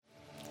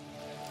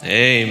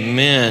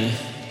Amen.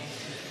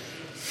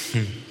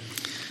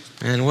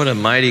 Man, what a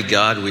mighty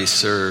God we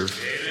serve.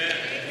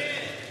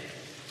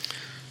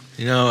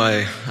 You know,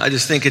 I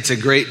just think it's a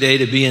great day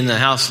to be in the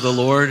house of the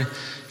Lord.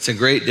 It's a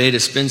great day to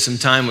spend some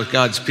time with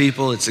God's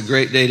people. It's a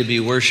great day to be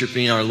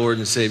worshiping our Lord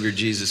and Savior,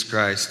 Jesus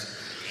Christ.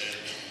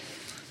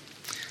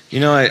 You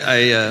know,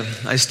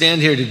 I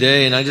stand here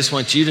today and I just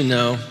want you to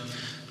know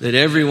that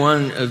every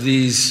one of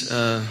these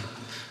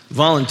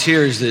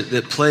volunteers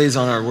that plays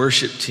on our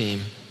worship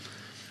team,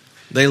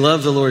 they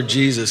love the Lord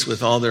Jesus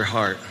with all their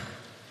heart.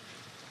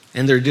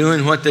 And they're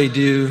doing what they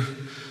do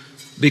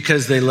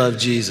because they love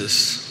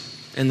Jesus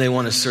and they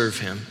want to serve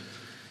Him.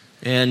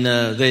 And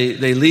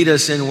they lead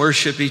us in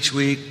worship each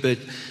week. But,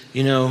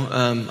 you know,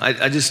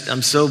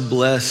 I'm so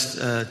blessed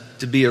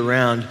to be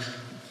around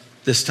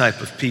this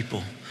type of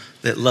people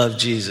that love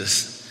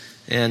Jesus.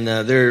 And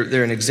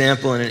they're an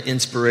example and an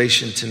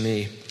inspiration to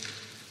me.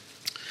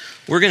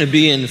 We're going to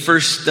be in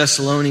 1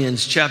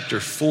 Thessalonians chapter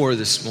 4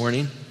 this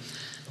morning.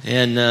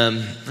 And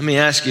let me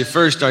ask you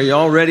first, are you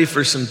all ready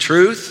for some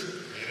truth?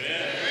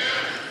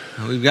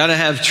 Amen. We've got to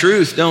have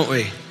truth, don't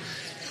we?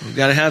 We've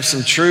got to have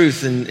some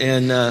truth.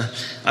 And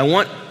I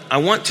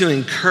want to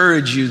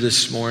encourage you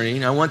this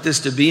morning. I want this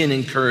to be an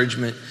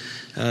encouragement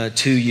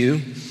to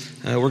you.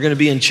 We're going to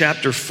be in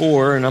chapter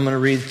 4, and I'm going to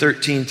read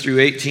 13 through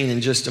 18 in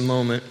just a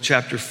moment.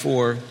 Chapter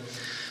 4.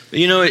 But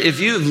you know,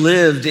 if you've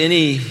lived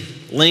any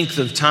length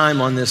of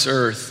time on this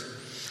earth,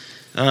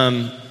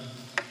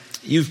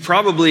 you've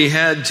probably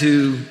had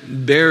to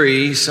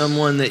bury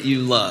someone that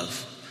you love.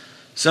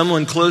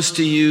 Someone close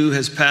to you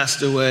has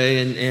passed away,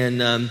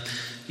 and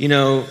you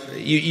know,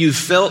 you've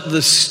felt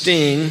the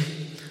sting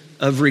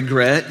of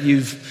regret.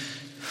 You've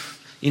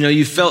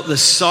felt the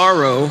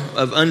sorrow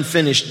of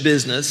unfinished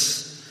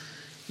business.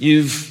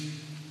 You've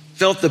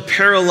felt the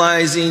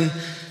paralyzing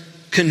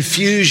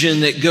confusion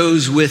that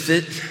goes with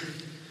it.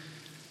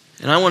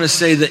 And I want to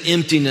say the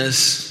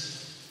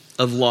emptiness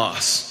of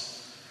loss.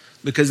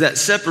 Because that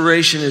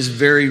separation is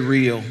very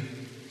real.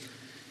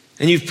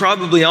 And you've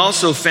probably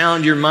also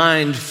found your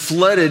mind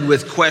flooded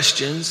with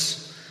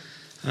questions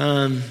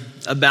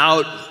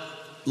about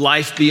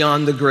life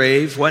beyond the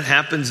grave, what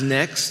happens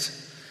next.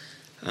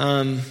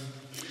 But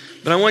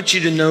I want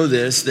you to know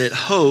this, that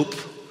hope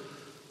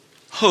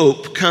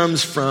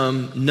comes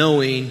from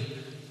knowing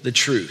the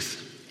truth.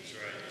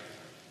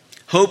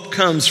 Hope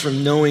comes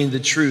from knowing the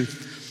truth.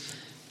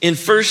 In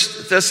 1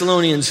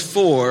 Thessalonians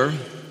 4,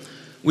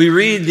 we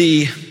read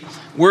the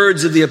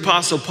words of the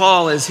Apostle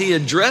Paul as he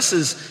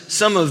addresses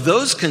some of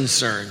those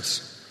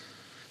concerns,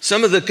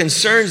 some of the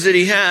concerns that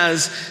he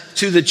has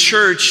to the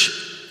church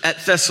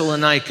at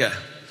Thessalonica.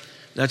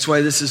 That's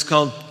why this is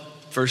called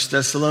 1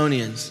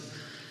 Thessalonians.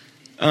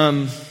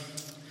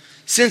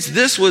 Since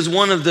this was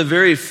one of the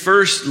very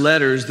first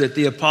letters that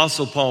the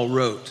Apostle Paul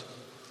wrote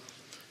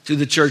to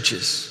the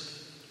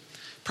churches,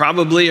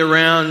 probably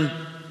around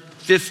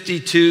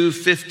 52,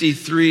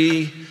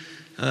 53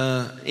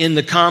 in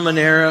the Common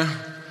Era,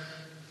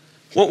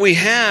 what we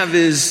have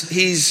is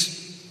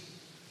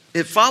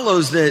it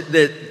follows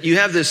that you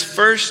have this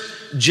first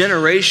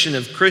generation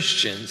of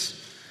Christians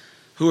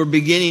who are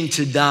beginning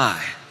to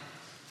die.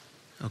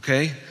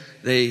 Okay?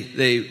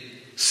 They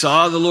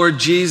saw the Lord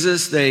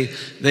Jesus, they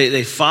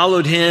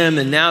followed Him,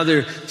 and now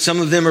some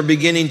of them are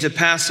beginning to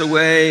pass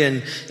away,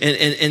 and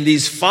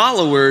these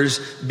followers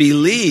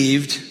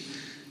believed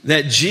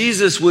that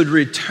Jesus would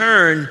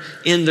return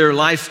in their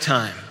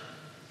lifetime.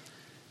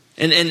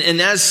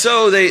 And as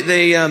so,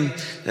 they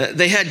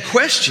had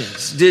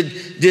questions.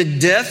 Did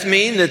death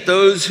mean that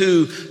those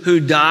who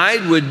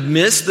died would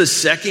miss the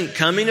second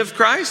coming of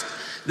Christ?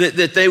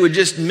 That they would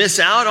just miss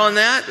out on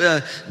that?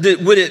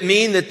 Would it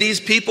mean that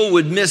these people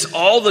would miss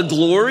all the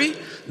glory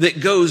that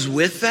goes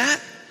with that?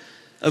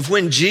 Of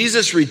when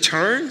Jesus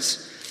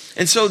returns?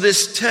 And so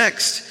this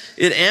text,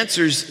 it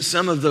answers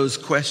some of those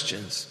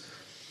questions.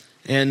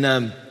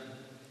 And,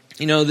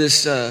 you know,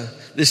 this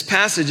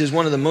passage is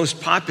one of the most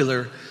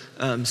popular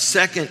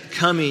second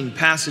coming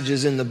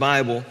passages in the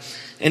Bible,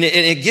 and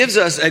it gives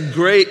us a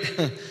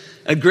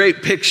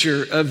great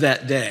picture of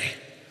that day.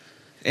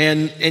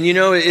 And you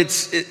know,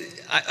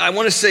 I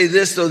want to say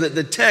this though, that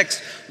the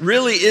text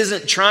really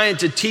isn't trying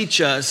to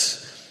teach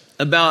us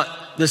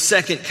about the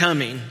second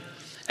coming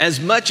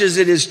as much as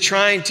it is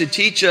trying to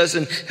teach us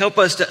and help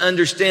us to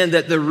understand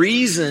that the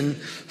reason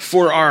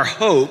for our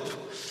hope,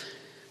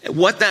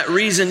 what that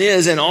reason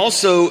is, and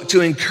also to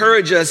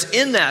encourage us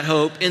in that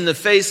hope in the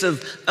face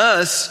of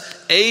us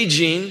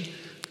aging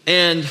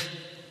and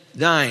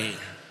dying.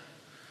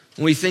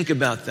 When we think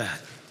about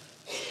that.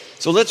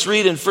 So let's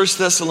read in 1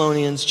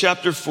 Thessalonians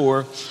chapter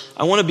 4.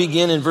 I want to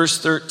begin in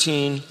verse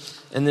 13,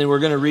 and then we're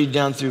going to read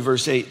down through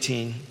verse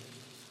 18.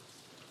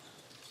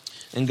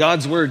 And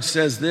God's word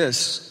says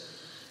this.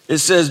 It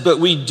says, "But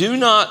we do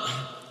not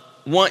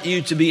want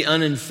you to be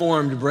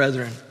uninformed,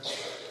 brethren,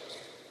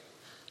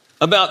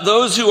 about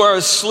those who are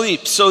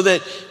asleep, so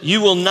that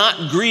you will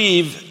not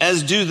grieve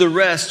as do the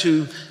rest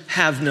who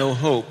have no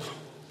hope.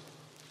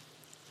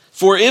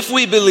 For if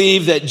we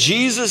believe that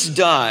Jesus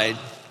died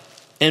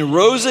and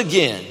rose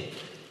again,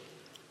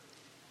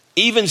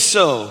 even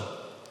so,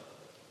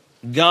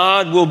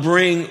 God will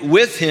bring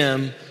with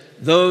him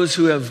those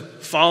who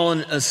have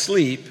fallen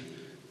asleep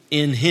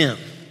in him,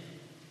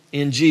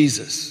 in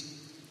Jesus.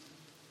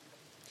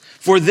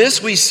 For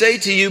this we say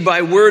to you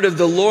by word of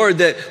the Lord,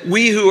 that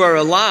we who are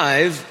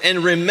alive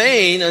and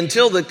remain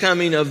until the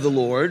coming of the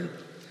Lord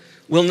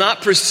will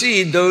not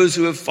precede those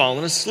who have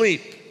fallen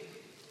asleep.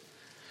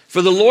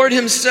 For the Lord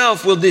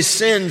himself will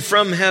descend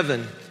from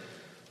heaven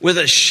with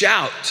a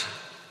shout,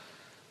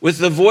 with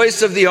the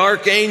voice of the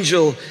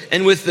archangel,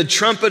 and with the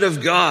trumpet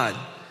of God,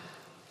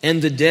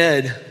 and the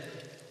dead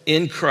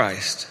in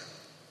Christ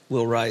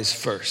will rise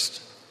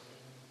first.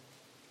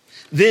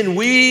 Then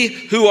we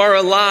who are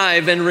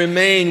alive and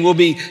remain will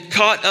be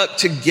caught up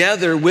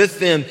together with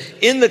them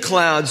in the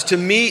clouds to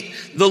meet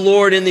the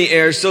Lord in the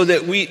air, so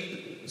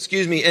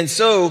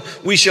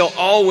we shall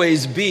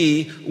always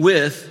be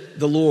with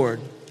the Lord.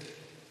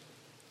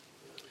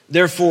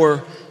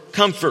 Therefore,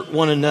 comfort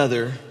one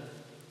another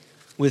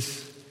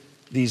with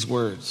these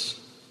words.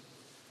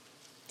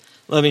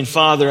 Loving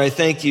Father, I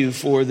thank you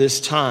for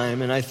this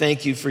time, and I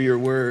thank you for your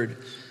word.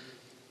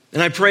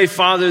 And I pray,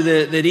 Father,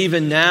 that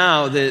even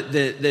now,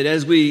 that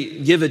as we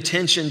give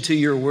attention to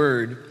your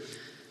word,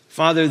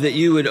 Father, that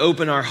you would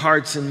open our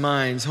hearts and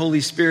minds.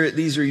 Holy Spirit,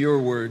 these are your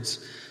words.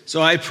 So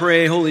I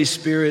pray, Holy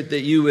Spirit,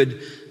 that you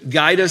would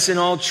guide us in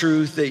all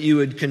truth, that you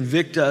would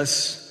convict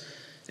us,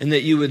 and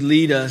that you would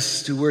lead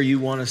us to where you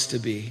want us to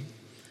be.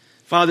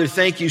 Father,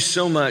 thank you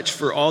so much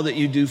for all that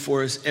you do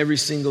for us every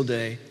single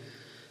day.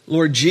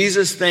 Lord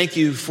Jesus, thank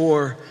you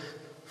for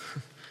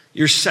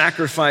your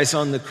sacrifice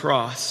on the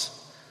cross.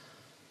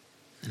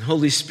 And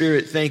Holy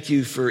Spirit, thank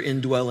you for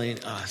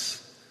indwelling us.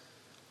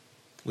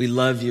 We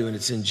love you, and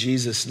it's in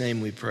Jesus' name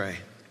we pray.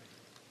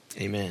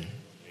 Amen.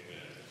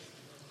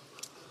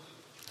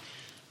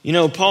 You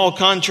know, Paul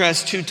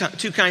contrasts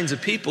two kinds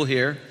of people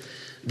here.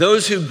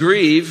 Those who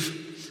grieve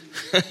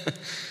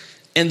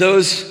and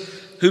those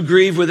who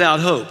grieve without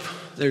hope.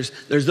 There's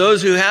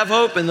those who have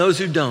hope and those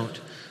who don't.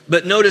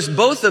 But notice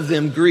both of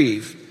them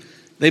grieve.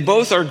 They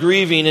both are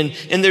grieving,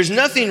 and there's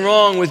nothing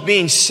wrong with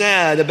being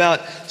sad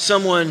about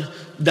someone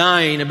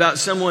dying, about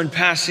someone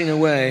passing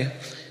away.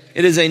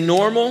 It is a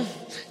normal,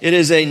 it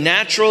is a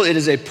natural, it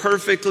is a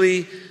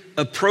perfectly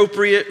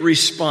appropriate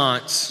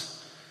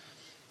response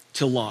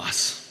to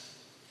loss,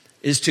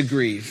 is to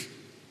grieve.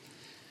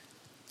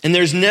 And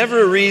there's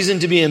never a reason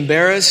to be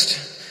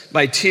embarrassed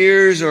by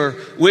tears or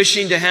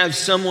wishing to have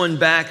someone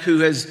back who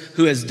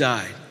has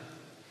died.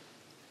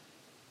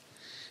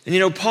 And you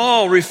know,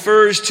 Paul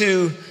refers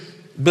to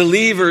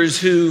believers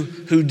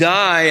who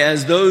die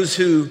as those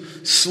who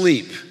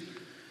sleep.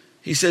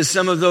 He says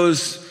some of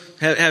those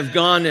have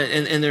gone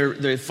and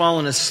they've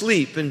fallen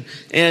asleep.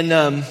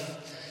 And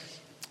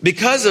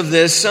because of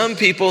this, some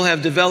people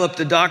have developed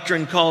a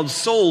doctrine called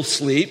soul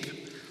sleep.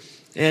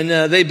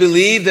 And they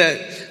believe that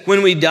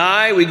when we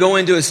die, we go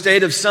into a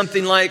state of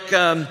something like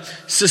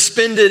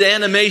suspended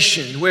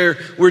animation, where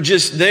we're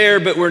just there,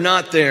 but we're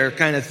not there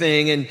kind of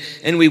thing.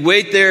 And we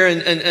wait there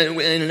in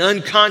an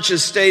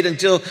unconscious state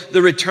until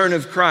the return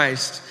of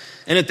Christ.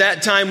 And at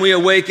that time, we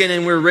awaken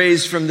and we're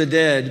raised from the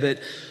dead. But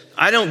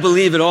I don't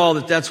believe at all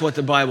that that's what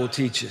the Bible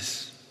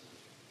teaches.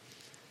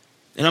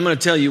 And I'm going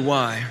to tell you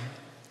why.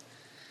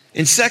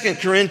 In 2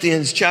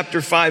 Corinthians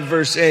chapter 5,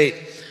 verse 8,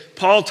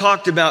 Paul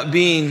talked about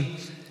being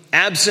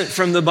absent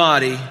from the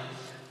body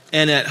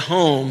and at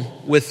home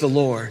with the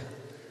Lord.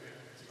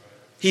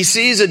 He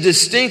sees a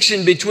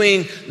distinction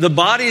between the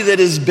body that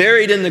is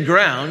buried in the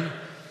ground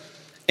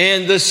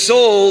and the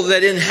soul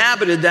that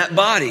inhabited that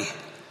body.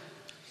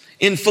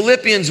 In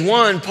Philippians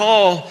 1,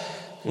 Paul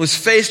was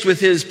faced with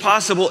his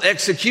possible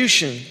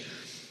execution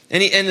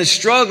and the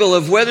struggle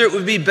of whether it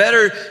would be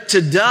better to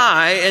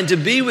die and to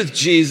be with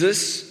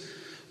Jesus,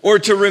 or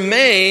to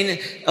remain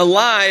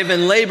alive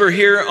and labor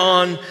here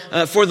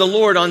for the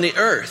Lord on the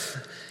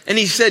earth. And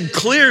he said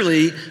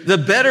clearly, the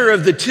better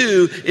of the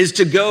two is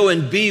to go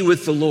and be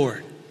with the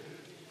Lord.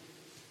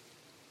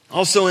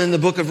 Also in the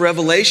book of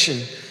Revelation,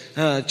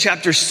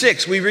 chapter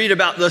 6, we read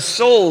about the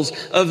souls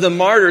of the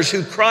martyrs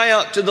who cry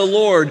out to the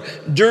Lord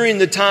during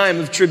the time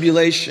of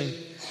tribulation.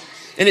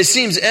 And it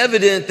seems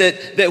evident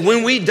that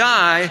when we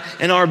die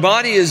and our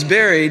body is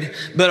buried,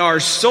 but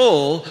our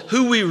soul,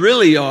 who we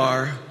really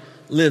are,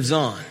 lives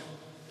on.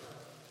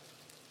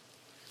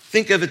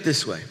 Think of it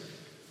this way.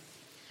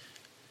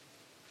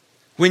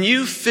 When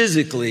you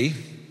physically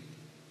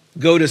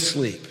go to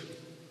sleep,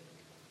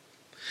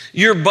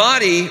 your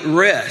body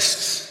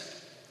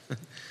rests,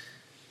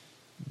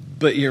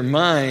 but your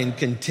mind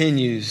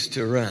continues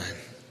to run.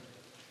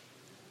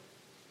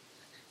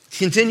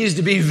 Continues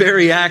to be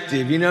very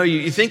active. You know,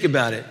 you think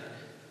about it.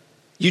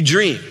 You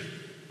dream.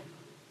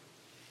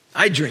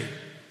 I dream.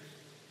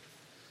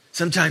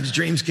 Sometimes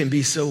dreams can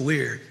be so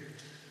weird.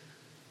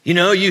 You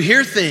know, you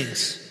hear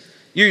things.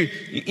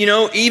 You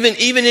know, even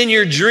in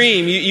your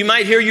dream, you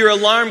might hear your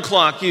alarm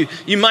clock.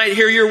 You might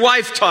hear your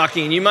wife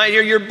talking. You might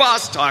hear your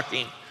boss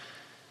talking.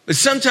 But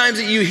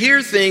sometimes you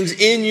hear things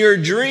in your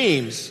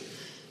dreams.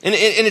 And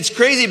it's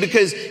crazy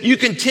because you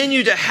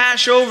continue to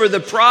hash over the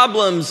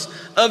problems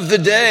of the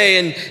day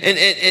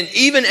and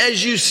even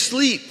as you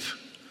sleep.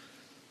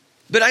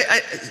 But I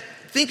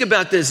think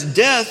about this.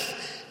 Death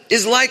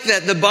is like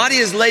that. The body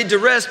is laid to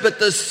rest, but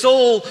the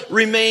soul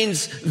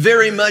remains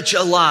very much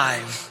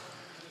alive.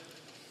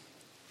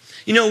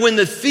 You know, when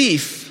the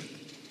thief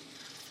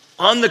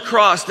on the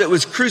cross that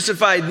was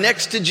crucified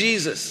next to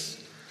Jesus,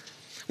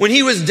 when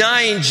he was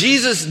dying,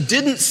 Jesus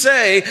didn't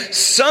say,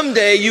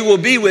 someday you will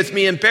be with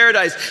me in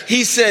paradise.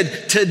 He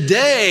said,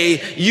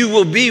 today you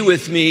will be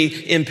with me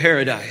in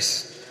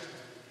paradise.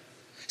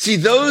 See,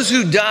 those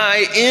who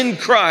die in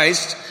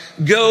Christ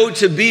go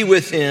to be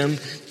with him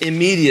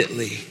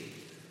immediately.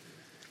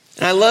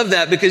 And I love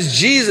that because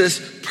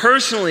Jesus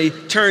personally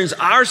turns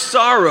our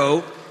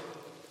sorrow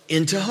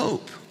into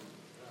hope.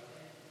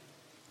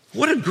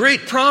 What a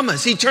great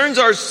promise. He turns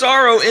our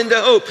sorrow into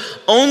hope.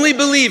 Only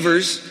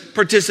believers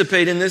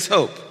participate in this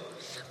hope.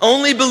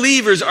 Only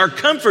believers are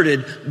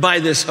comforted by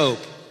this hope.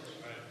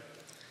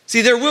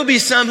 See, there will be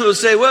some who will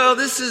say, well,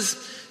 this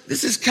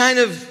is kind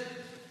of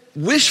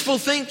wishful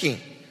thinking.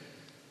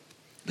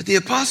 But the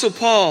Apostle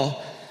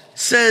Paul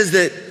says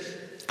that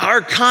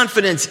our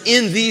confidence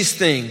in these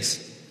things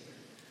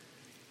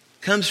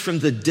comes from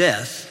the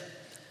death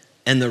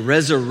and the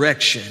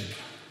resurrection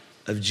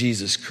of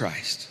Jesus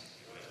Christ.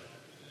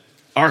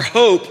 Our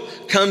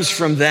hope comes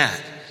from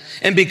that.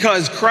 And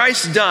because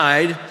Christ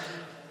died,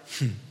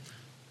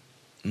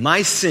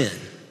 my sin,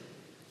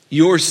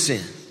 your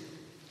sin,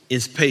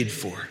 is paid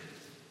for.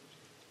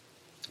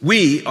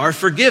 We are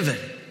forgiven.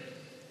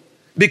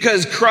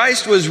 Because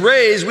Christ was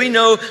raised, we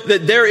know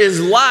that there is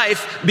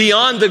life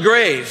beyond the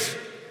grave.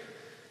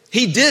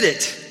 He did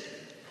it.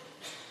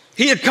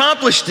 He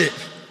accomplished it.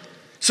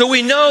 So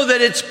we know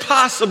that it's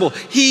possible.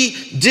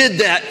 He did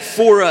that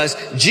for us.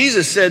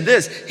 Jesus said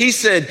this. He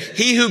said,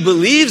 he who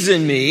believes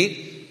in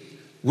me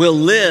will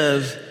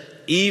live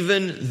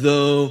even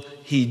though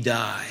he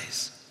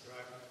dies.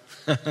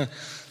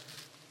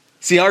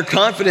 See, our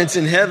confidence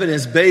in heaven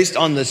is based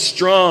on the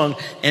strong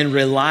and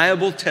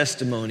reliable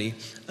testimony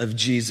of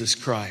Jesus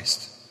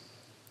Christ.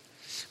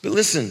 But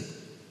listen,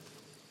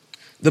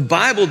 the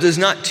Bible does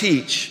not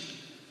teach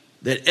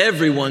that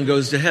everyone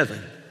goes to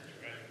heaven.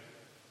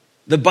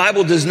 The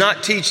Bible does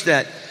not teach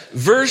that.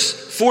 Verse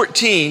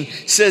 14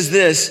 says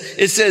this.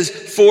 It says,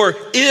 for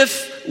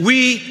if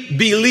we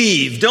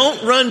believe.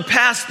 Don't run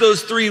past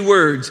those three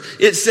words.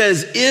 It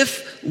says,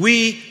 if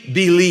we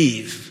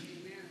believe.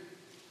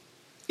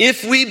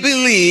 If we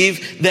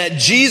believe that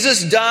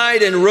Jesus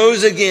died and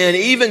rose again,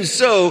 even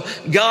so,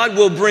 God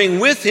will bring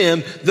with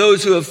him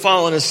those who have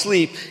fallen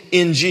asleep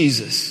in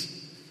Jesus.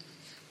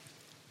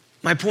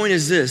 My point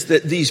is this,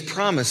 that these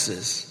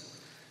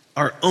promises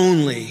are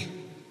only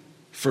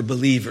for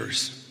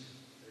believers.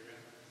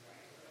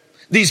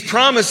 These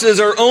promises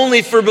are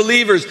only for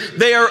believers.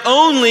 They are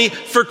only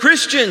for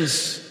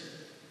Christians.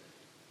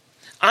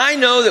 I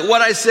know that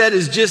what I said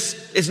is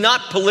it's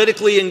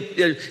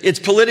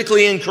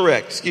politically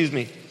incorrect, excuse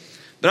me.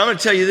 But I'm going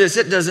to tell you this,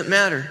 it doesn't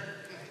matter.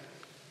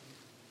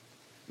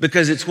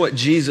 Because it's what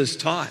Jesus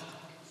taught.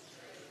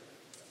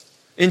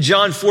 In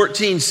John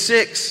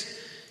 14:6,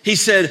 he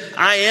said,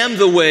 I am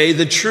the way,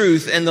 the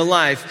truth, and the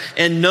life,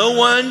 and no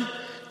one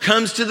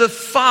comes to the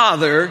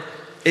Father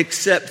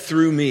except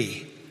through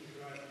me.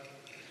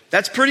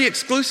 That's pretty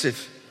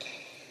exclusive.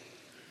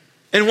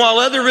 And while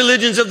other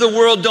religions of the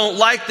world don't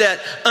like that,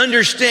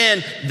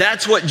 understand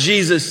that's what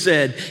Jesus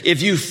said.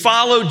 If you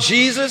follow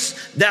Jesus,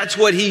 that's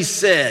what he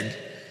said.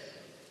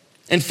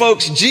 And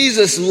folks,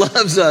 Jesus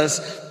loves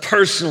us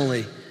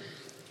personally.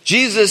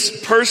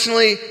 Jesus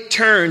personally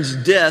turns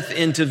death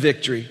into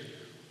victory.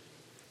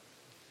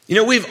 You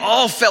know, we've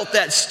all felt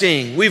that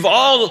sting. We've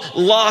all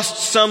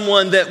lost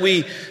someone that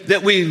we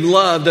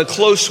loved, a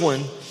close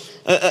one,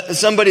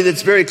 somebody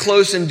that's very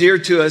close and dear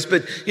to us.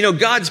 But, you know,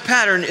 God's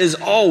pattern is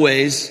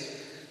always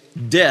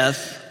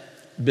death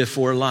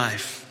before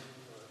life.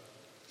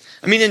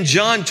 I mean, in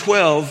John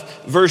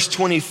 12, verse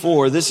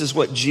 24, this is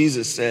what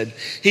Jesus said.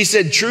 He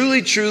said,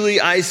 truly,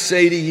 truly, I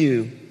say to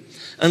you,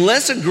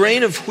 unless a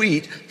grain of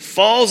wheat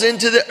falls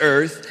into the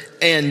earth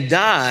and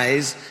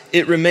dies,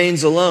 it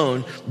remains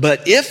alone.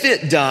 But if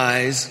it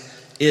dies,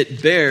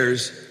 it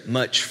bears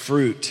much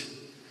fruit.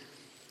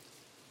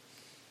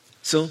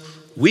 So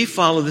we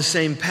follow the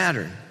same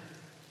pattern.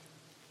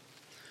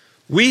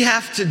 We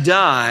have to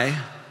die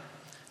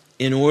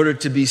in order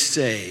to be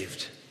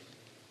saved.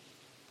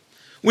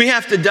 We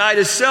have to die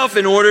to self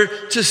in order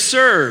to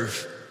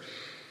serve.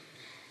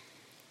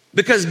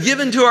 Because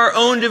given to our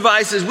own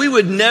devices, we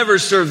would never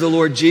serve the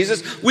Lord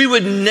Jesus. We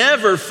would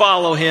never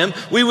follow him.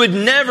 We would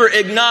never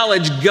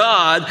acknowledge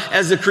God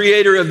as the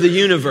creator of the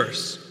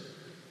universe.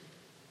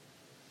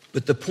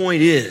 But the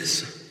point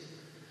is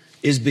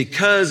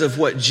because of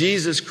what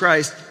Jesus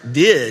Christ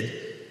did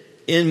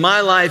in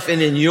my life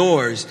and in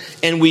yours,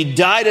 and we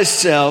die to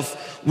self,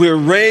 we're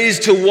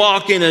raised to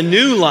walk in a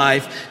new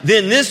life,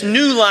 then this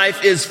new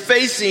life is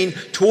facing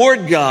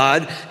toward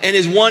God and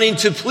is wanting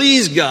to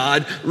please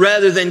God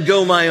rather than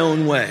go my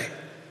own way.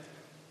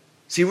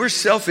 See, we're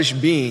selfish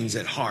beings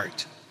at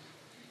heart.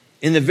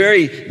 In the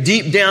very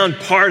deep down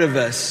part of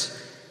us,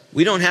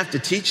 we don't have to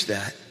teach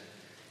that.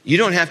 You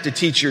don't have to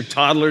teach your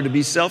toddler to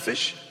be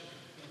selfish.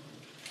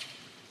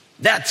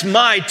 That's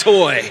my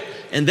toy,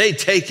 and they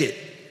take it.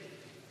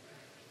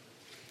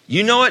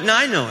 You know it and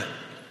I know it.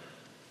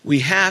 We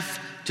have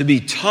to be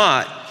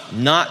taught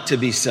not to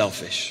be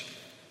selfish,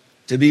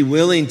 to be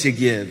willing to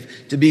give,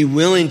 to be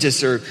willing to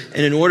serve.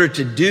 And in order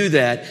to do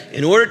that,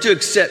 in order to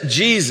accept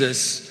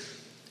Jesus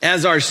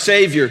as our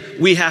Savior,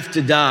 we have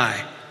to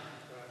die.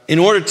 In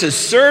order to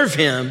serve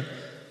Him,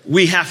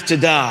 we have to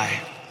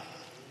die.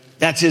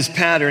 That's His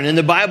pattern. And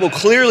the Bible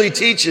clearly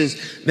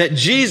teaches that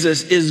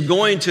Jesus is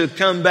going to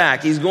come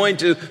back. He's going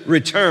to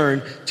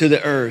return to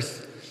the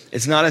earth.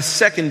 It's not a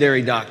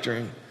secondary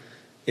doctrine.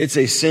 It's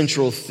a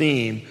central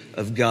theme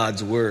of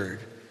God's Word,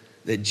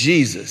 that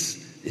Jesus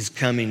is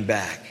coming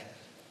back.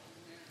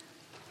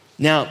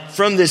 Now,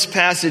 from this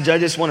passage, I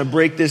just want to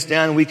break this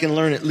down, and we can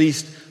learn at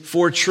least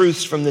 4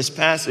 truths from this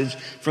passage,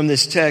 from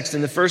this text.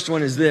 And the first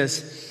one is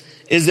this,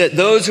 is that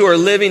those who are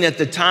living at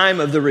the time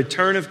of the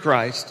return of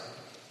Christ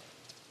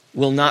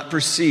will not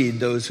precede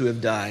those who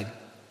have died.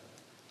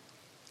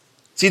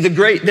 See, the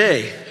great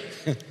day,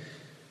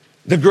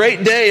 the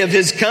great day of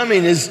His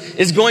coming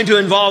is going to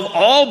involve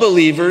all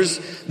believers,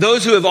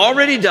 those who have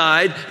already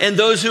died and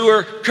those who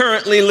are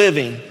currently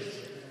living.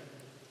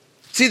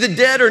 See, the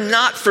dead are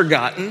not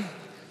forgotten,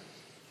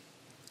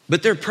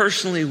 but they're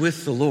personally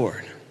with the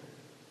Lord.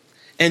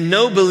 And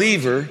no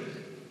believer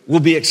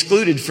will be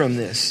excluded from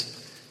this.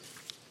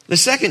 The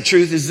second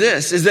truth is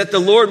this, is that the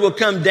Lord will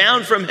come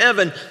down from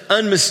heaven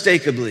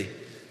unmistakably.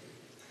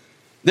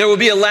 There will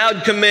be a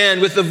loud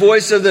command with the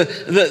voice of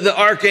the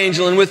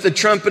archangel and with the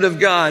trumpet of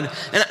God.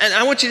 And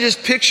I want you to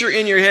just picture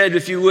in your head,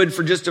 if you would,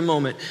 for just a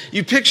moment.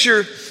 You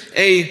picture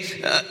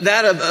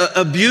that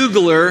of a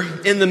bugler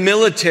in the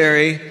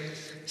military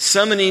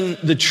summoning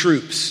the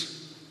troops.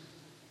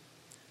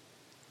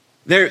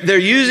 They're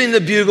using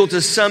the bugle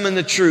to summon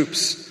the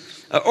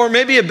troops. Or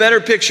maybe a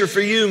better picture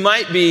for you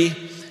might be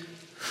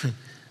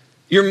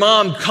your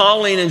mom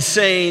calling and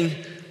saying,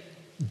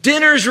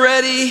 "Dinner's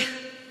ready."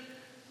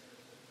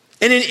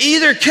 And in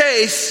either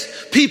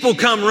case, people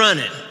come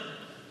running.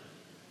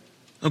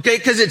 Okay,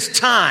 because it's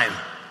time.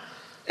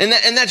 And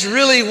that's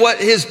really what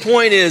his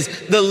point is.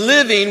 The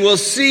living will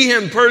see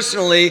Him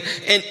personally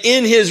and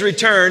in His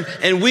return,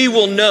 and we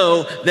will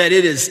know that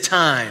it is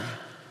time.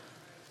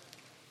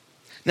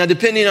 Now,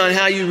 depending on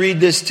how you read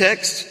this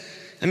text,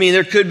 I mean,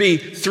 there could be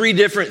 3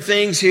 different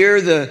things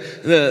here.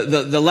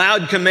 The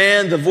loud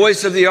command, the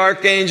voice of the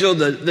archangel,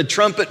 the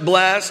trumpet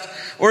blast.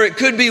 Or it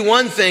could be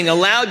one thing, a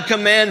loud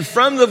command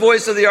from the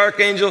voice of the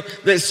archangel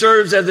that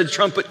serves as the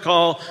trumpet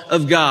call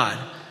of God.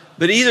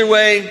 But either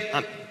way,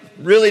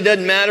 really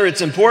doesn't matter. It's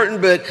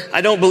important, but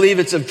I don't believe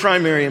it's of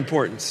primary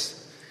importance.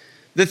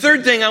 The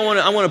third thing I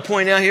want to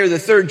point out here, the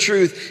third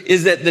truth,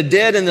 is that the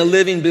dead and the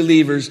living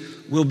believers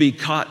will be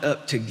caught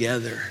up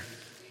together.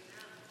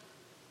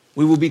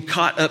 We will be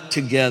caught up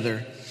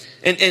together.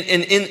 And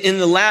in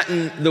the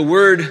Latin, the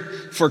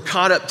word for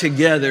caught up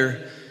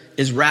together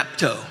is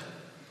rapto.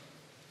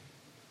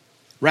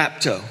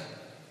 Rapto.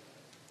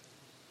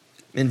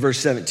 In verse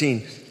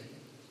 17.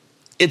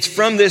 It's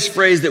from this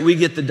phrase that we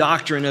get the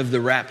doctrine of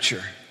the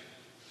rapture.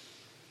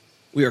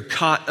 We are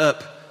caught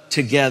up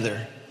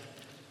together.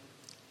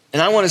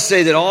 And I want to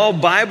say that all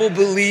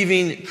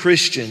Bible-believing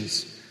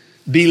Christians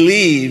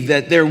believe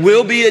that there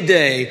will be a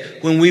day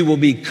when we will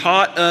be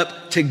caught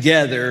up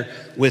together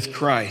with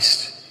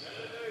Christ.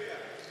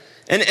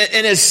 And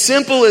as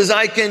simple as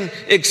I can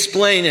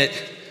explain it,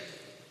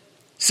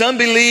 some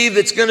believe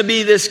it's going to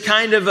be this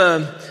kind of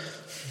a,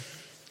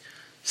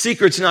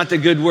 secret's not the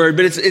good word,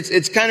 but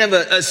it's kind of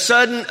a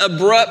sudden,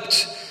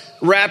 abrupt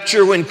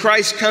rapture when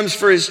Christ comes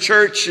for His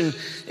church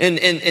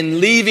and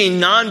leaving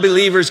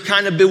non-believers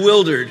kind of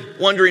bewildered,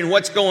 wondering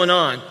what's going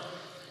on.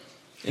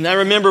 And I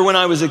remember when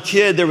I was a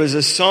kid, there was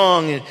a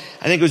song,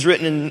 I think it was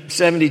written in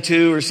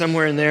 72 or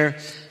somewhere in there.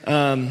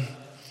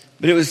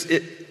 But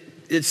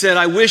it said,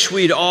 "I wish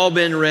we'd all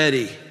been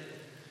ready."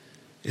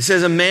 It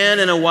says, a man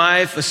and a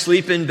wife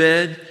asleep in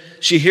bed.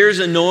 She hears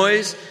a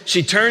noise.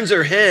 She turns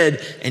her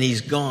head and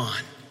he's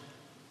gone.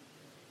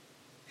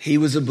 He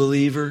was a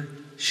believer.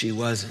 She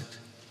wasn't.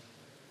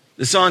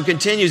 The song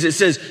continues. It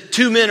says,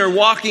 2 men are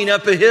walking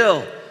up a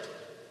hill.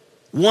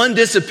 One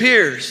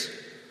disappears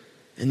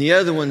and the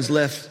other one's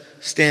left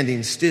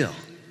standing still.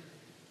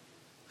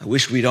 I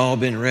wish we'd all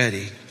been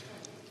ready.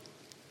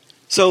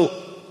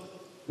 So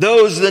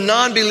the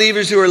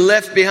non-believers who are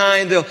left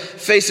behind, they'll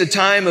face a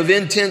time of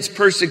intense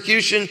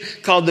persecution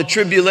called the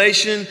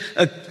tribulation,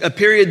 a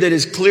period that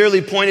is clearly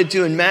pointed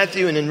to in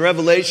Matthew and in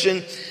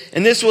Revelation.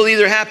 And this will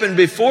either happen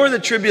before the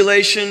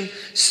tribulation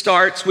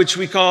starts, which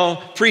we call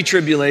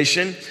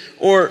pre-tribulation,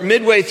 or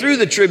midway through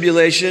the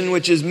tribulation,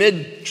 which is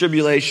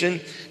mid-tribulation,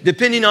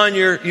 depending on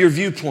your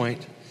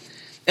viewpoint.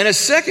 And a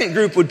second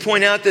group would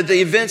point out that the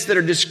events that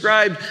are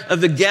described of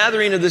the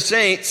gathering of the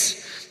saints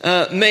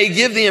may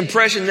give the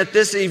impression that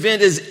this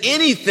event is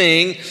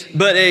anything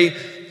but a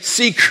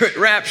secret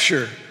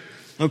rapture.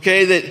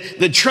 Okay, that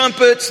the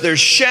trumpets, there's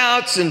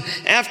shouts, and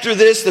after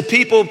this, the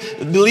people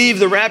believe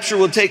the rapture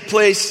will take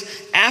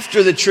place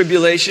after the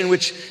tribulation,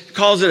 which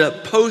calls it a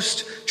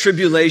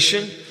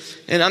post-tribulation.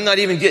 And I'm not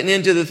even getting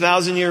into the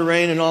 1,000-year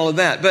reign and all of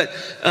that. But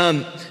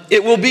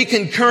it will be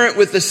concurrent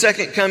with the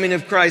second coming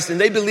of Christ. And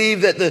they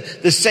believe that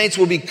the saints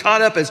will be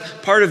caught up as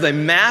part of a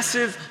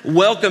massive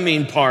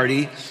welcoming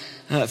party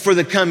for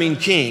the coming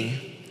king.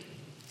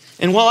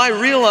 And while I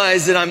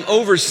realize that I'm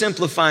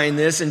oversimplifying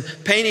this and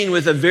painting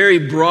with a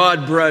very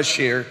broad brush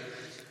here,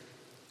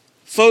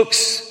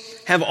 folks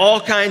have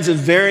all kinds of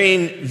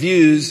varying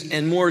views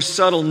and more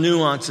subtle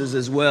nuances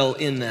as well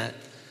in that.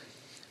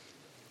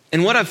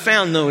 And what I've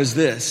found, though, is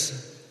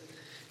this,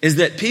 is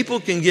that people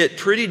can get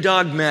pretty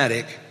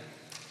dogmatic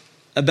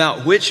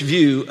about which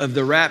view of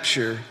the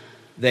rapture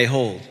they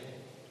hold.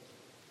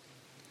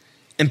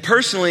 And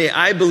personally,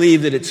 I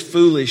believe that it's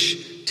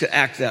foolish to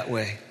act that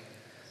way.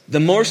 The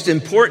most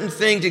important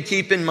thing to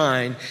keep in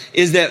mind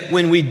is that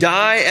when we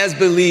die as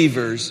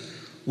believers,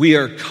 we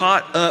are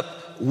caught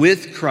up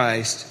with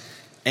Christ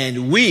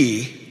and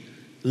we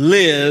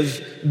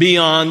live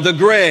beyond the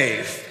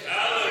grave.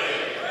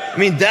 I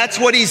mean, that's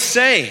what he's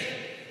saying.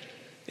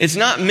 It's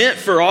not meant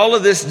for all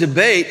of this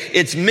debate.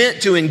 It's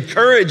meant to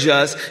encourage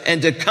us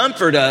and to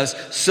comfort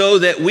us so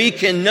that we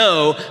can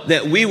know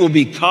that we will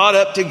be caught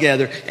up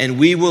together and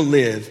we will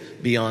live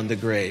beyond the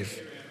grave.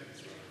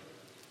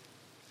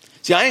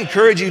 See, I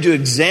encourage you to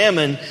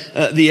examine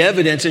the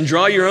evidence and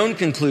draw your own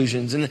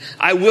conclusions. And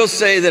I will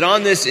say that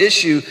on this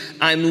issue,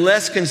 I'm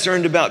less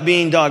concerned about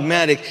being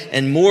dogmatic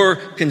and more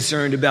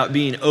concerned about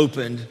being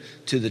open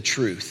to the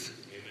truth.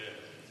 Amen.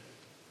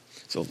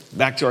 So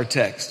back to our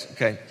text,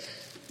 okay?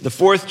 The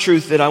fourth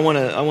truth that I want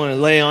to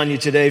lay on you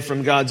today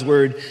from God's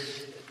word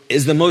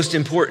is the most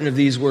important of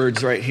these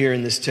words right here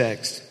in this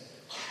text.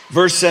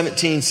 Verse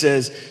 17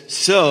 says,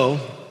 "So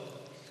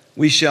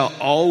we shall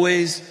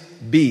always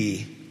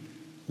be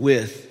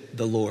with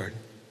the Lord."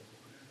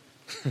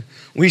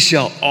 We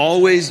shall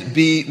always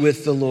be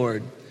with the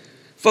Lord.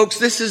 Folks,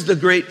 this is the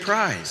great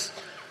prize.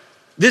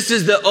 This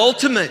is the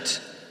ultimate.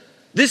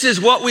 This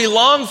is what we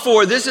long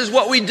for. This is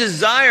what we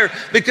desire,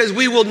 because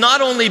we will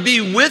not only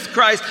be with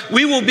Christ,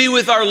 we will be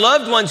with our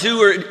loved ones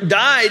who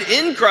died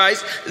in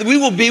Christ. We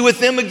will be with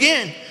them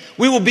again.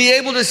 We will be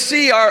able to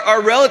see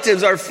our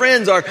relatives, our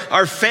friends,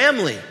 our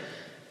family.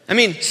 I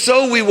mean,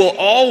 so we will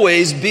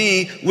always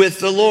be with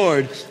the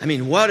Lord. I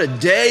mean, what a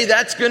day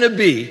that's going to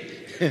be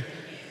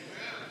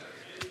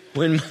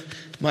when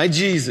my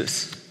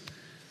Jesus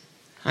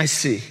I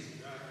see.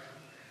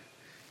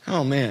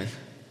 Oh man,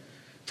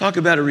 talk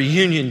about a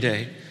reunion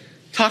day.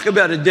 Talk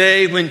about a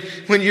day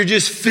when you're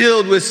just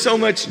filled with so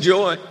much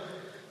joy.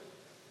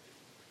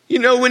 You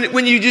know,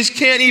 when you just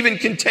can't even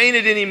contain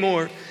it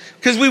anymore.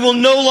 Because we will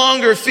no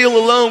longer feel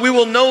alone. We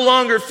will no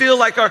longer feel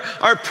like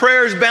our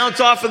prayers bounce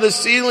off of the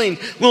ceiling.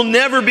 We'll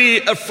never be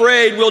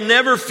afraid. We'll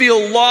never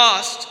feel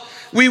lost.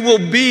 We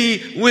will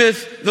be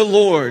with the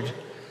Lord. I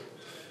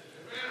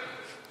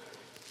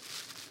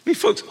mean,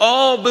 folks,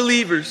 all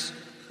believers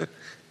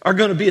are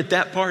going to be at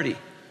that party.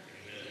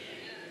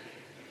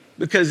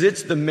 Because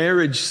it's the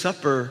marriage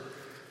supper.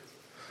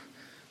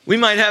 We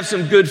might have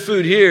some good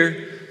food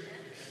here.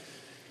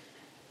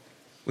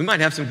 We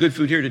might have some good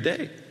food here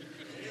today.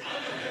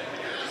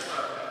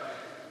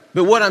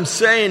 But what I'm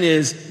saying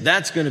is,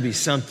 that's going to be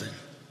something.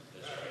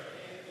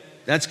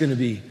 That's going to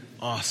be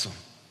awesome.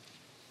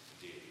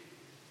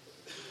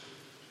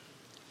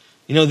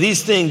 You know,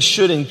 these things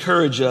should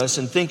encourage us,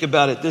 and think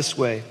about it this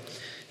way.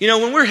 You know,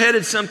 when we're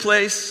headed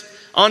someplace,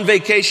 on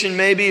vacation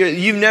maybe, or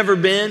you've never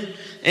been,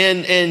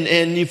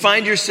 and you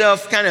find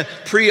yourself kind of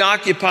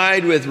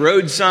preoccupied with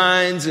road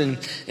signs and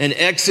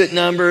exit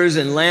numbers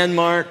and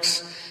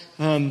landmarks,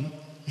 you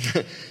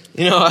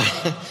know,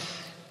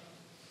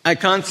 I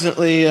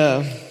constantly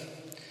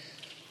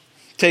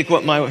take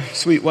what my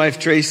sweet wife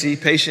Tracy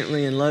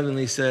patiently and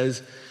lovingly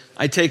says.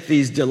 I take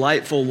these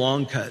delightful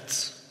long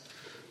cuts.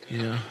 You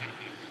know,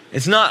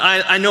 it's not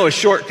I know a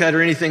shortcut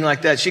or anything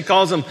like that. She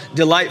calls them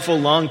delightful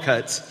long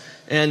cuts,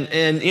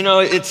 and you know,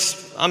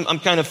 I'm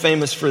kind of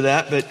famous for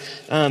that. But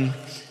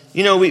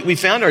you know, we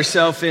found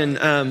ourselves in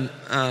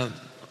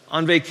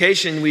on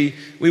vacation.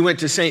 We went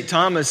to St.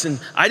 Thomas, and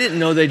I didn't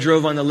know they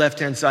drove on the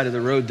left-hand side of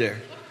the road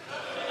there.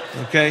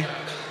 Okay.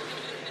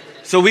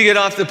 So we get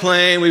off the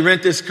plane, we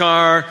rent this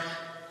car,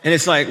 and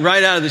it's like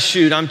right out of the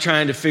chute, I'm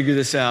trying to figure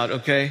this out,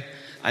 okay?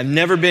 I've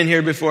never been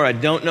here before. I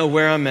don't know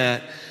where I'm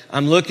at.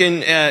 I'm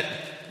looking at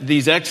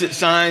these exit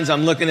signs.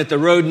 I'm looking at the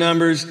road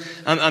numbers.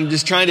 I'm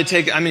just trying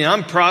to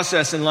I'm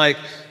processing, like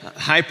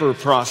hyper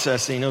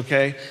processing,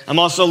 okay? I'm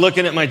also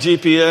looking at my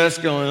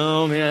GPS going,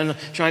 oh man,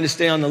 trying to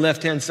stay on the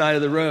left-hand side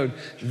of the road.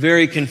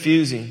 Very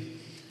confusing.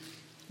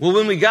 Well,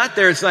 when we got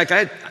there, it's like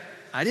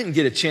I didn't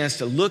get a chance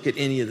to look at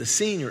any of the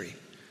scenery.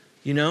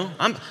 You know,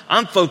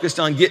 I'm focused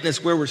on getting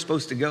us where we're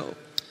supposed to go.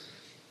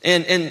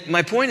 And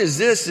my point is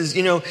this, is,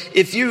 you know,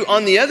 if you,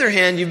 on the other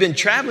hand, you've been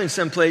traveling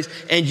someplace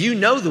and you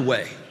know the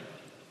way,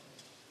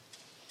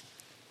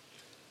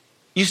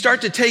 you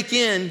start to take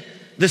in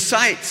the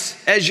sights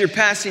as you're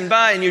passing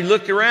by, and you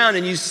look around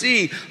and you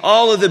see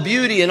all of the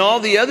beauty and all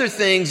the other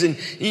things, and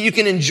you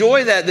can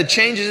enjoy that, the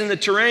changes in the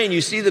terrain.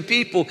 You see the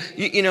people,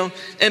 you know.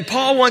 And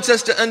Paul wants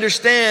us to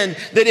understand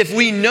that if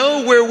we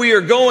know where we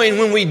are going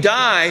when we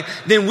die,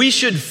 then we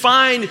should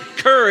find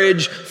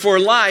courage for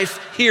life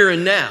here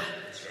and now.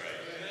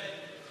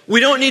 We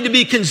don't need to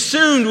be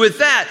consumed with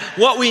that.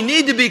 What we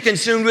need to be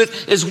consumed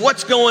with is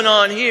what's going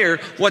on here,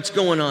 what's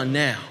going on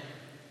now,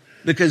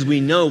 because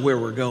we know where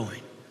we're going.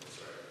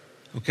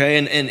 Okay,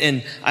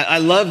 and I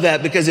love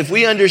that, because if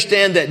we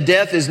understand that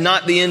death is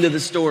not the end of the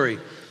story,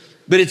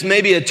 but it's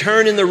maybe a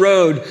turn in the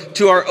road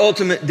to our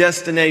ultimate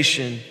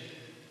destination,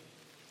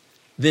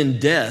 then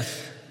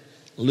death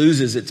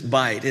loses its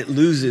bite. It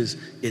loses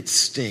its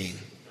sting.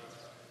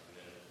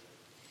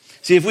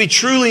 See, if we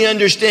truly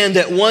understand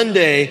that one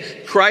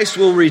day Christ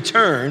will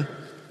return,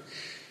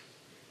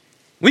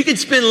 we could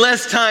spend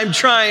less time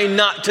trying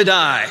not to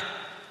die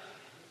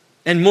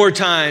and more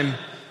time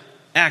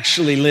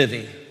actually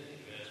living.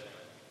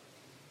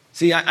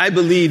 See, I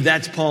believe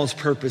that's Paul's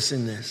purpose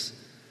in this.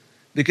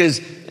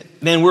 Because,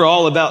 man, we're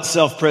all about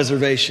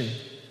self-preservation.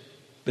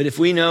 But if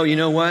we know, you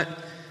know what?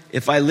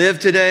 If I live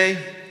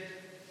today,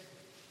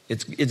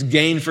 it's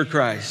gain for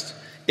Christ.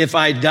 If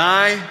I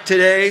die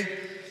today,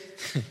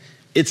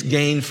 it's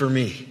gain for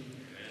me.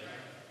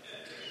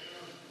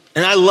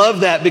 And I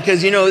love that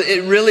because, you know,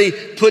 it really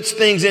puts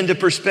things into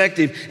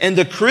perspective. And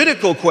the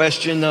critical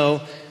question,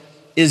 though,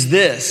 is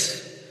this.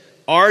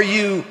 Are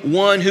you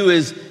one who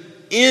is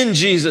in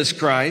Jesus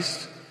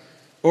Christ,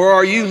 or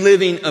are you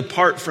living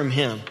apart from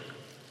Him?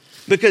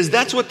 Because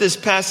that's what this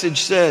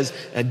passage says.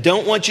 I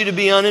don't want you to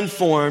be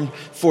uninformed,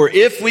 for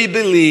if we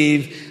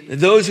believe,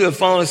 those who have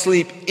fallen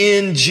asleep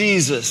in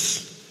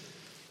Jesus.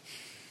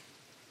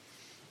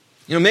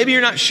 You know, maybe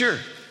you're not sure.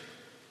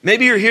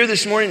 Maybe you're here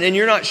this morning and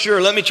you're not sure.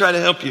 Let me try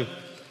to help you.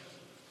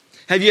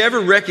 Have you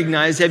ever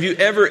recognized, have you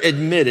ever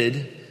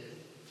admitted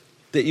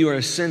that you are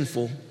a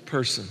sinful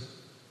person?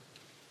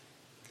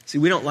 See,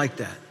 we don't like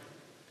that.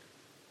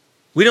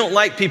 We don't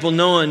like people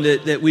knowing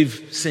that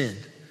we've sinned.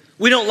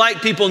 We don't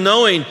like people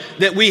knowing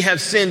that we have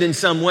sinned in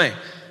some way.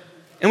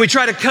 And we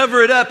try to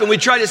cover it up, and we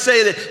try to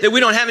say that we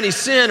don't have any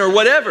sin or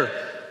whatever.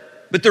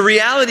 But the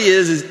reality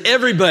is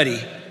everybody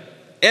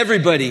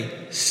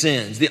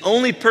sins. The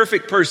only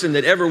perfect person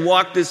that ever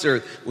walked this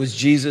earth was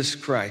Jesus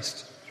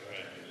Christ.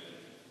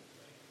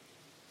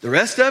 The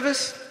rest of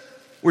us,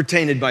 we're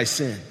tainted by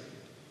sin.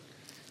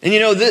 And you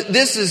know,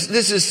 this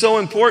is so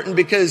important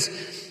because,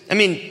 I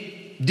mean,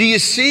 do you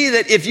see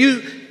that if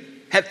you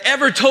have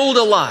ever told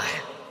a lie,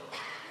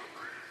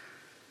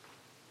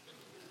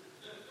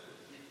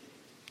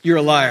 you're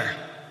a liar?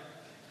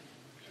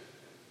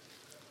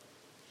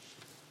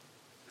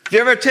 If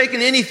you've ever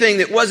taken anything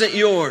that wasn't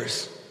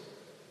yours,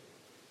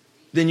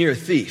 then you're a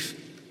thief.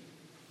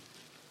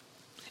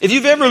 If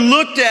you've ever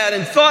looked at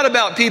and thought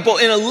about people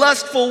in a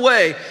lustful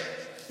way,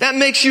 that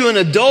makes you an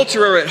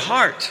adulterer at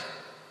heart.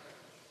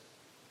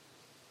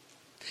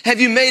 Have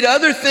you made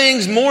other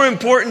things more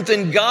important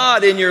than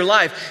God in your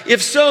life?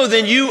 If so,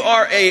 then you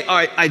are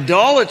an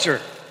idolater.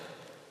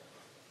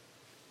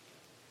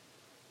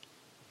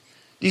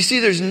 You see,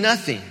 there's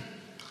nothing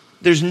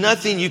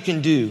you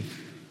can do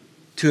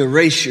to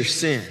erase your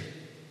sin.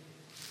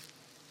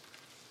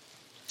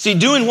 See,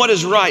 doing what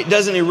is right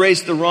doesn't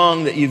erase the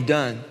wrong that you've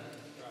done.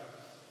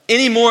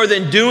 Any more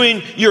than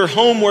doing your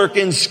homework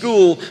in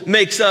school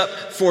makes up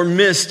for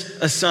missed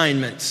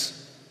assignments.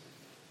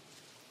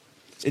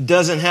 It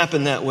doesn't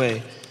happen that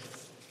way.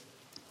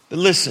 But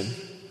listen,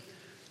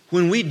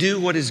 when we do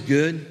what is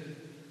good,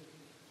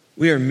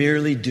 we are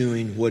merely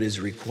doing what is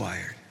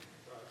required.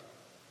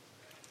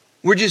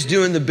 We're just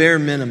doing the bare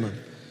minimum.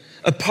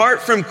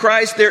 Apart from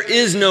Christ, there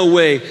is no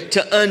way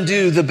to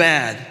undo the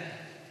bad.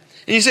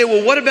 And you say,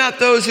 well, what about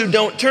those who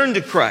don't turn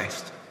to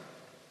Christ?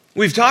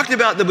 We've talked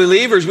about the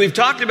believers. We've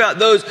talked about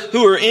those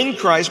who are in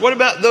Christ. What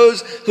about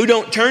those who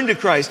don't turn to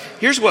Christ?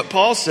 Here's what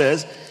Paul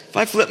says. If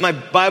I flip my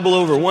Bible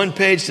over one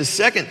page to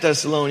 2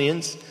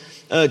 Thessalonians,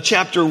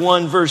 chapter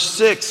 1, verse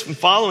 6, and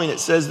following, it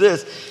says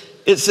this.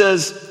 It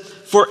says,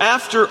 for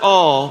after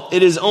all,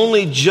 it is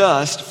only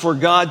just for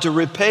God to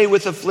repay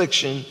with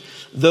affliction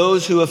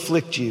those who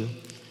afflict you.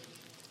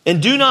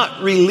 And to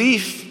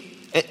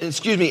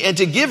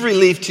give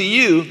relief to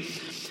you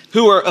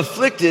who are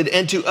afflicted,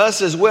 and to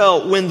us as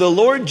well, when the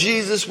Lord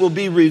Jesus will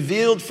be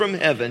revealed from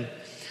heaven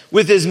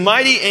with His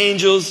mighty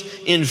angels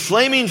in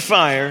flaming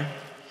fire,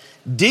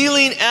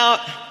 dealing out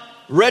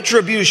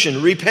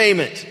retribution,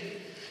 repayment,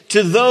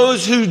 to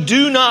those who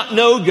do not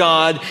know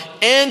God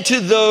and to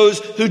those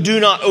who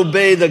do not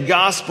obey the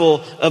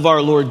gospel of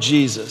our Lord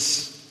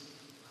Jesus.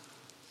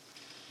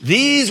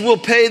 These will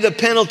pay the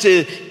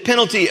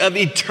penalty of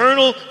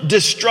eternal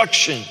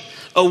destruction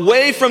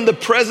away from the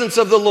presence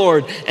of the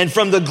Lord and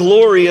from the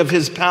glory of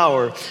His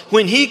power,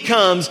 when He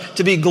comes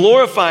to be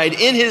glorified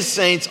in His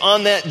saints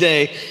on that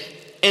day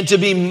and to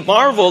be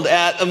marveled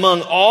at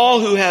among all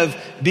who have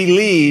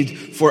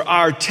believed, for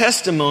our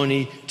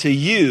testimony to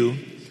you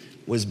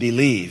was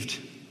believed.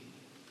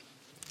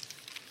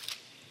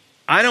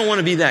 I don't want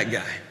to be that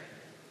guy.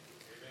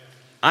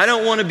 I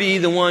don't want to be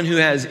the one who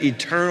has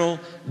eternal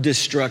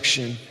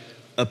destruction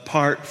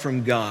apart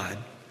from God,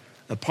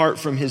 apart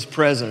from His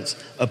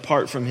presence,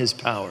 apart from His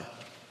power.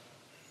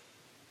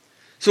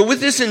 So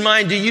with this in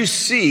mind, do you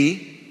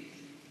see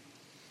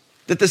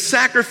that the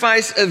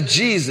sacrifice of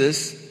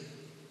Jesus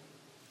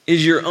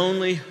is your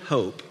only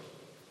hope?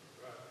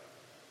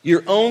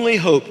 Your only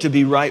hope to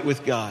be right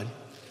with God.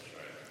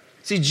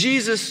 See,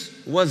 Jesus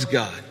was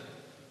God.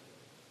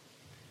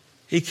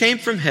 He came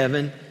from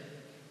heaven.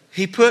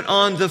 He put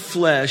on the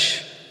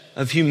flesh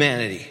of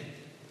humanity.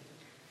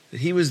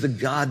 That He was the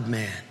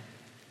God-man.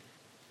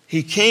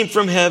 He came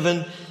from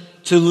heaven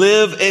to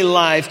live a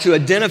life, to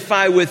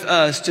identify with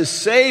us, to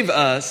save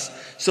us,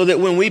 so that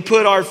when we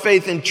put our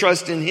faith and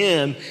trust in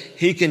Him,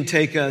 He can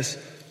take us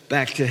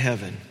back to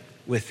heaven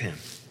with Him.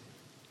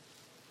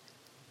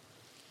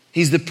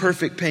 He's the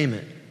perfect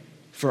payment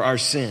for our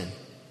sin.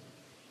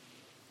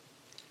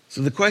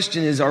 So the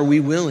question is, are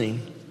you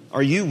willing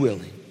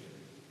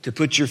to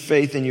put your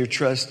faith and your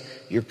trust,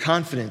 your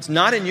confidence,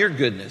 not in your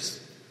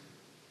goodness,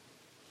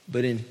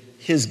 but in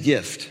His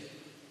gift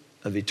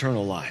of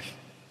eternal life?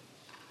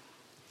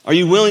 Are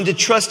you willing to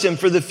trust Him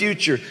for the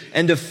future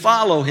and to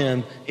follow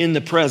Him in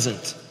the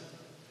present?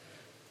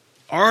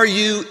 Are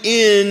you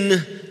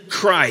in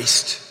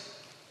Christ?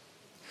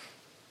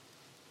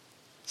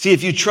 See,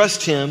 if you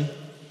trust Him,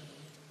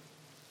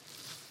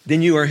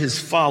 then you are His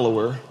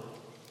follower,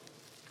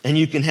 and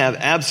you can have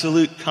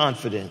absolute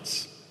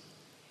confidence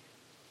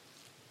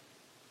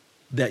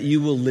that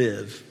you will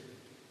live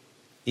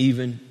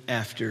even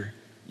after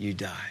you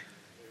die.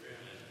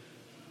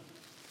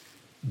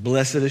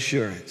 Blessed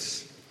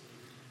assurance,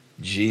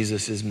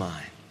 Jesus is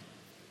mine.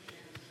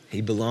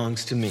 He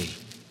belongs to me.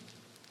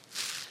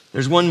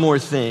 There's one more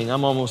thing.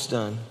 I'm almost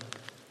done.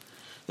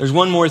 There's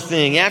one more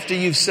thing. After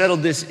you've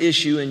settled this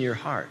issue in your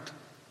heart,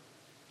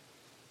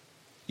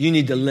 you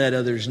need to let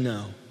others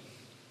know.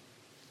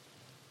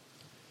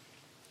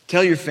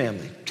 Tell your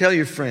family, tell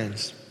your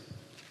friends.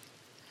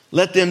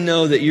 Let them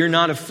know that you're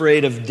not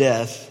afraid of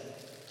death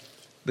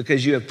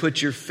because you have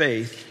put your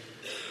faith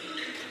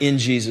in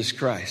Jesus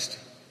Christ.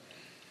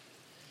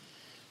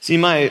 See,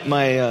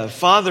 my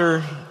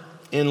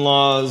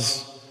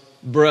father-in-law's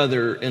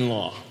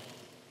brother-in-law,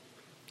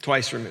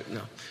 twice removed,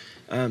 no.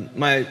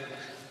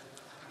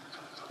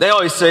 They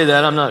always say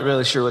that. I'm not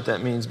really sure what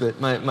that means, but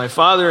my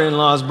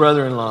father-in-law's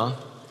brother-in-law,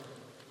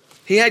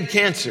 he had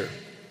cancer,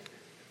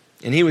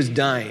 and he was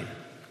dying.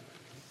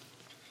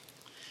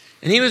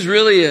 And he was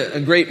really a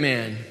great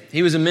man.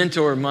 He was a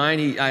mentor of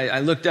mine. I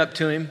looked up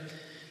to him.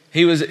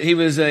 He was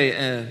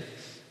an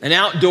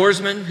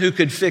outdoorsman who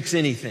could fix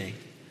anything.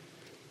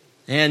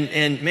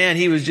 And man,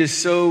 he was just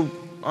so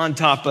on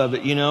top of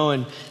it, you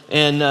know.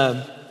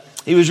 And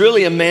he was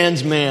really a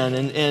man's man.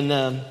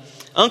 And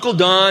Uncle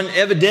Don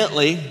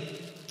evidently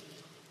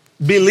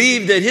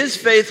believed that his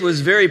faith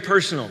was very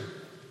personal.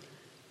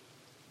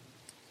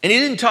 And he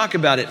didn't talk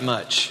about it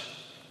much.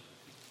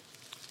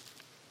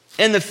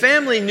 And the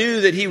family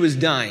knew that he was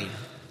dying,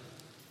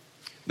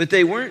 but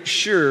they weren't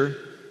sure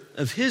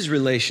of his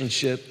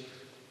relationship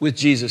with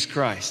Jesus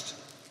Christ.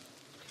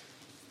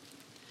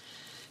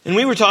 And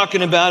we were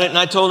talking about it, and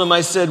I told him,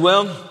 I said,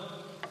 well,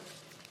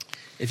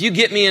 if you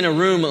get me in a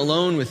room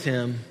alone with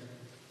him,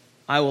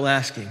 I will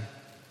ask him.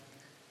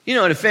 You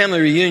know, at a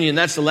family reunion,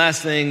 that's the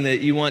last thing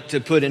that you want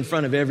to put in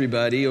front of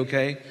everybody,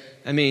 okay?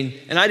 I mean,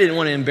 and I didn't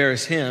want to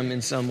embarrass him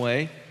in some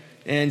way.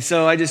 And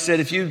so I just said,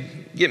 if you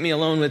get me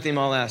alone with him,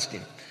 I'll ask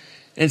him.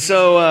 And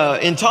so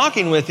in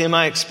talking with him,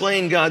 I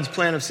explained God's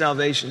plan of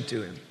salvation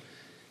to him.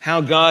 How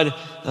God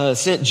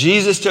sent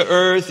Jesus to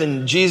earth,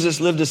 and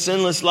Jesus lived a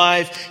sinless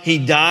life. He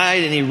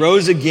died and He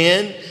rose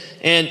again.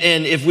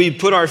 And if we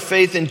put our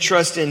faith and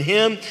trust in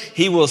Him,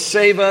 He will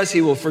save us,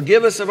 He will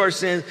forgive us of our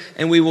sins,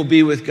 and we will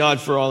be with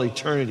God for all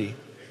eternity.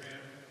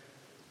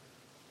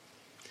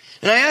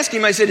 And I asked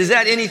him, I said, is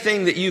that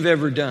anything that you've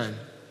ever done?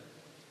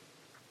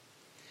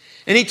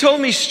 And he told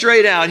me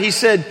straight out, he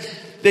said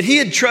that he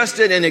had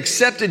trusted and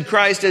accepted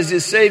Christ as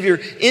his Savior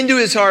into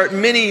his heart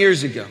many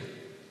years ago.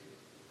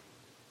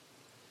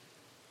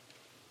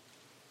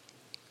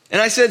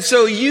 And I said,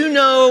 so you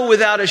know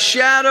without a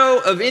shadow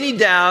of any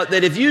doubt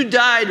that if you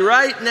died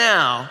right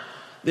now,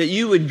 that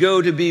you would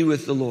go to be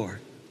with the Lord?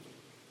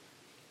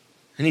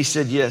 And he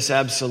said, yes,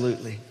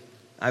 absolutely,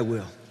 I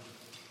will.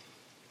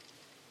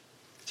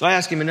 So I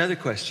asked him another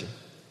question.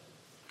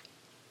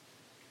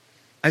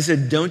 I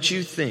said, don't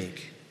you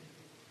think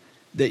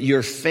that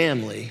your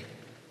family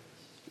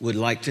would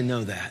like to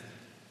know that?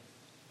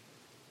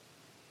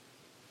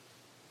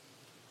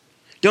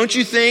 Don't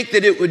you think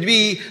that it would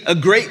be a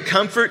great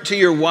comfort to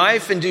your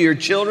wife and to your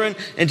children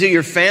and to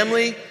your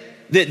family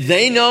that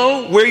they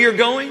know where you're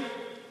going?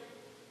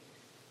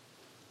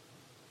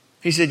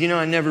 He said, you know,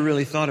 I never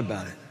really thought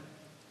about it,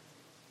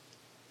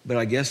 but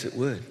I guess it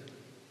would.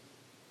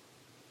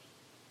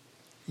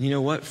 You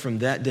know what? From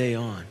that day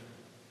on,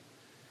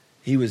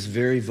 he was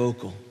very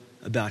vocal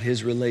about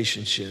his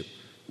relationship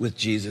with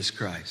Jesus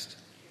Christ.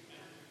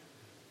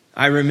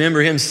 I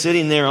remember him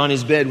sitting there on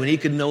his bed when he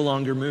could no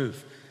longer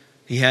move.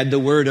 He had the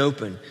Word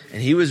open,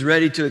 and he was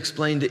ready to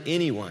explain to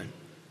anyone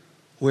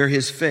where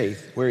his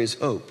faith, where his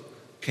hope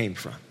came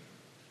from.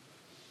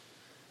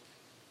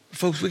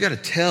 Folks, we got to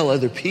tell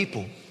other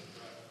people.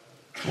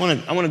 I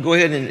want to go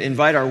ahead and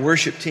invite our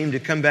worship team to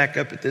come back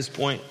up at this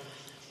point.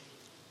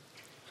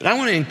 But I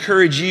want to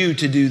encourage you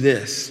to do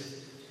this.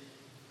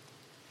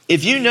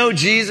 If you know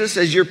Jesus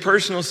as your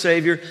personal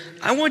Savior,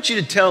 I want you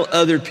to tell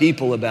other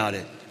people about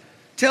it.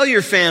 Tell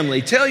your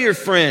family, tell your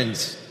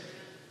friends.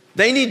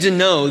 They need to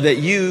know that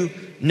you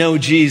know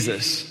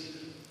Jesus.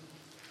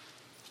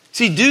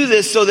 See, do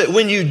this so that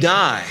when you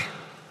die,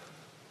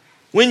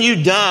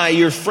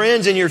 your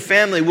friends and your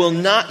family will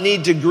not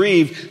need to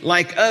grieve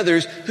like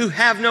others who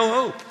have no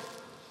hope.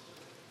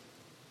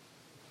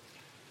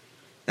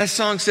 That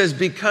song says,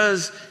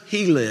 because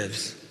he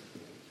lives,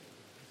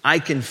 I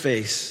can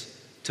face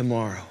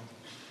tomorrow.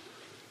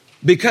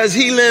 Because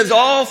he lives,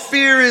 all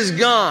fear is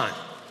gone.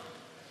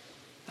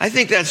 I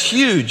think that's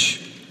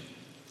huge.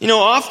 You know,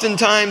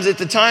 oftentimes at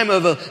the time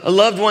of a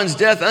loved one's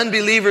death,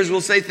 unbelievers will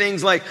say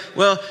things like,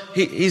 well,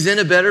 he's in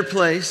a better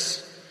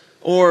place.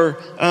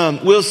 Or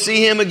we'll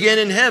see him again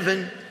in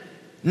heaven,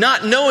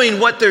 not knowing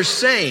what they're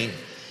saying.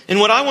 And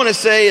what I want to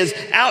say is,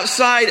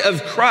 outside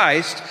of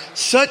Christ,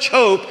 such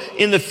hope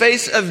in the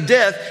face of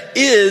death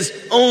is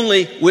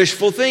only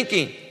wishful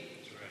thinking.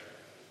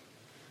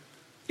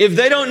 If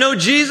they don't know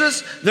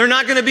Jesus, they're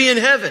not going to be in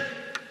heaven.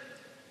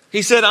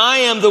 He said, I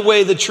am the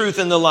way, the truth,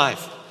 and the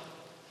life.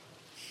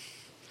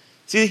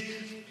 See,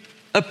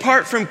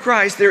 apart from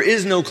Christ, there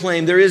is no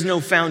claim, there is no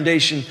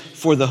foundation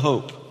for the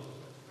hope.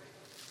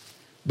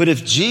 But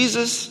if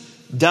Jesus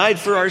died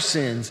for our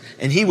sins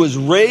and he was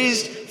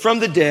raised from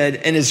the dead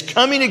and is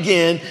coming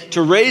again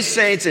to raise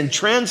saints and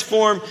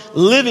transform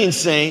living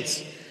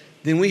saints,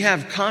 then we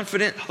have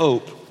confident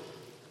hope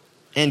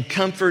and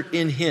comfort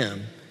in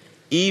him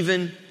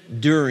even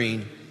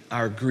during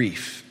our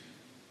grief.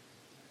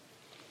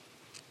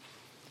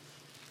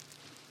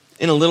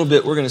 In a little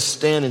bit, we're going to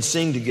stand and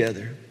sing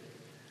together.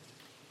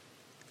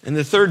 And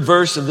the third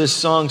verse of this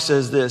song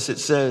says this. It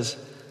says,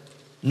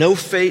 no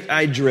fate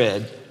I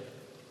dread,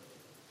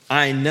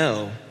 I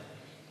know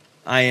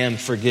I am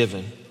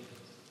forgiven.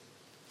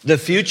 The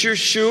future's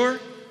sure,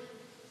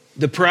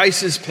 the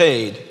price is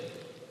paid.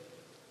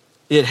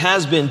 It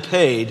has been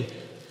paid,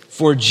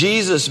 for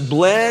Jesus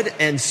bled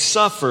and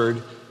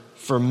suffered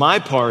for my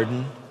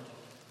pardon,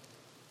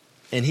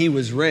 and he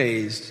was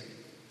raised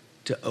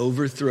to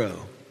overthrow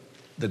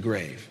the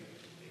grave.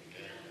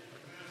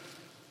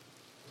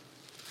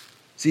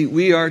 See,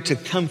 we are to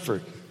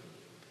comfort,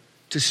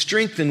 to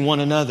strengthen one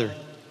another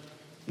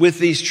with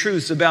these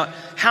truths about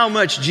how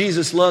much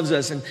Jesus loves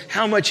us and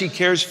how much he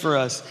cares for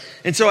us.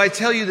 And so I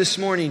tell you this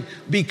morning,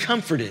 be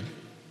comforted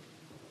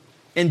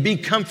and be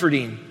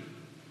comforting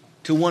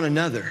to one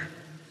another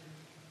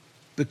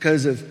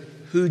because of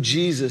who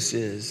Jesus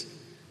is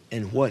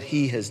and what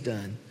he has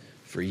done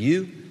for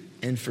you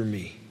and for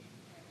me.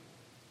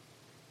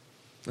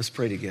 Let's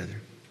pray together.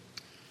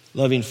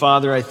 Loving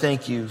Father, I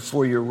thank you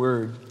for your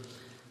word.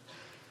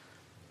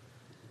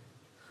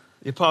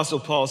 The Apostle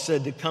Paul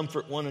said to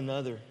comfort one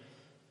another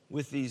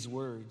with these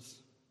words.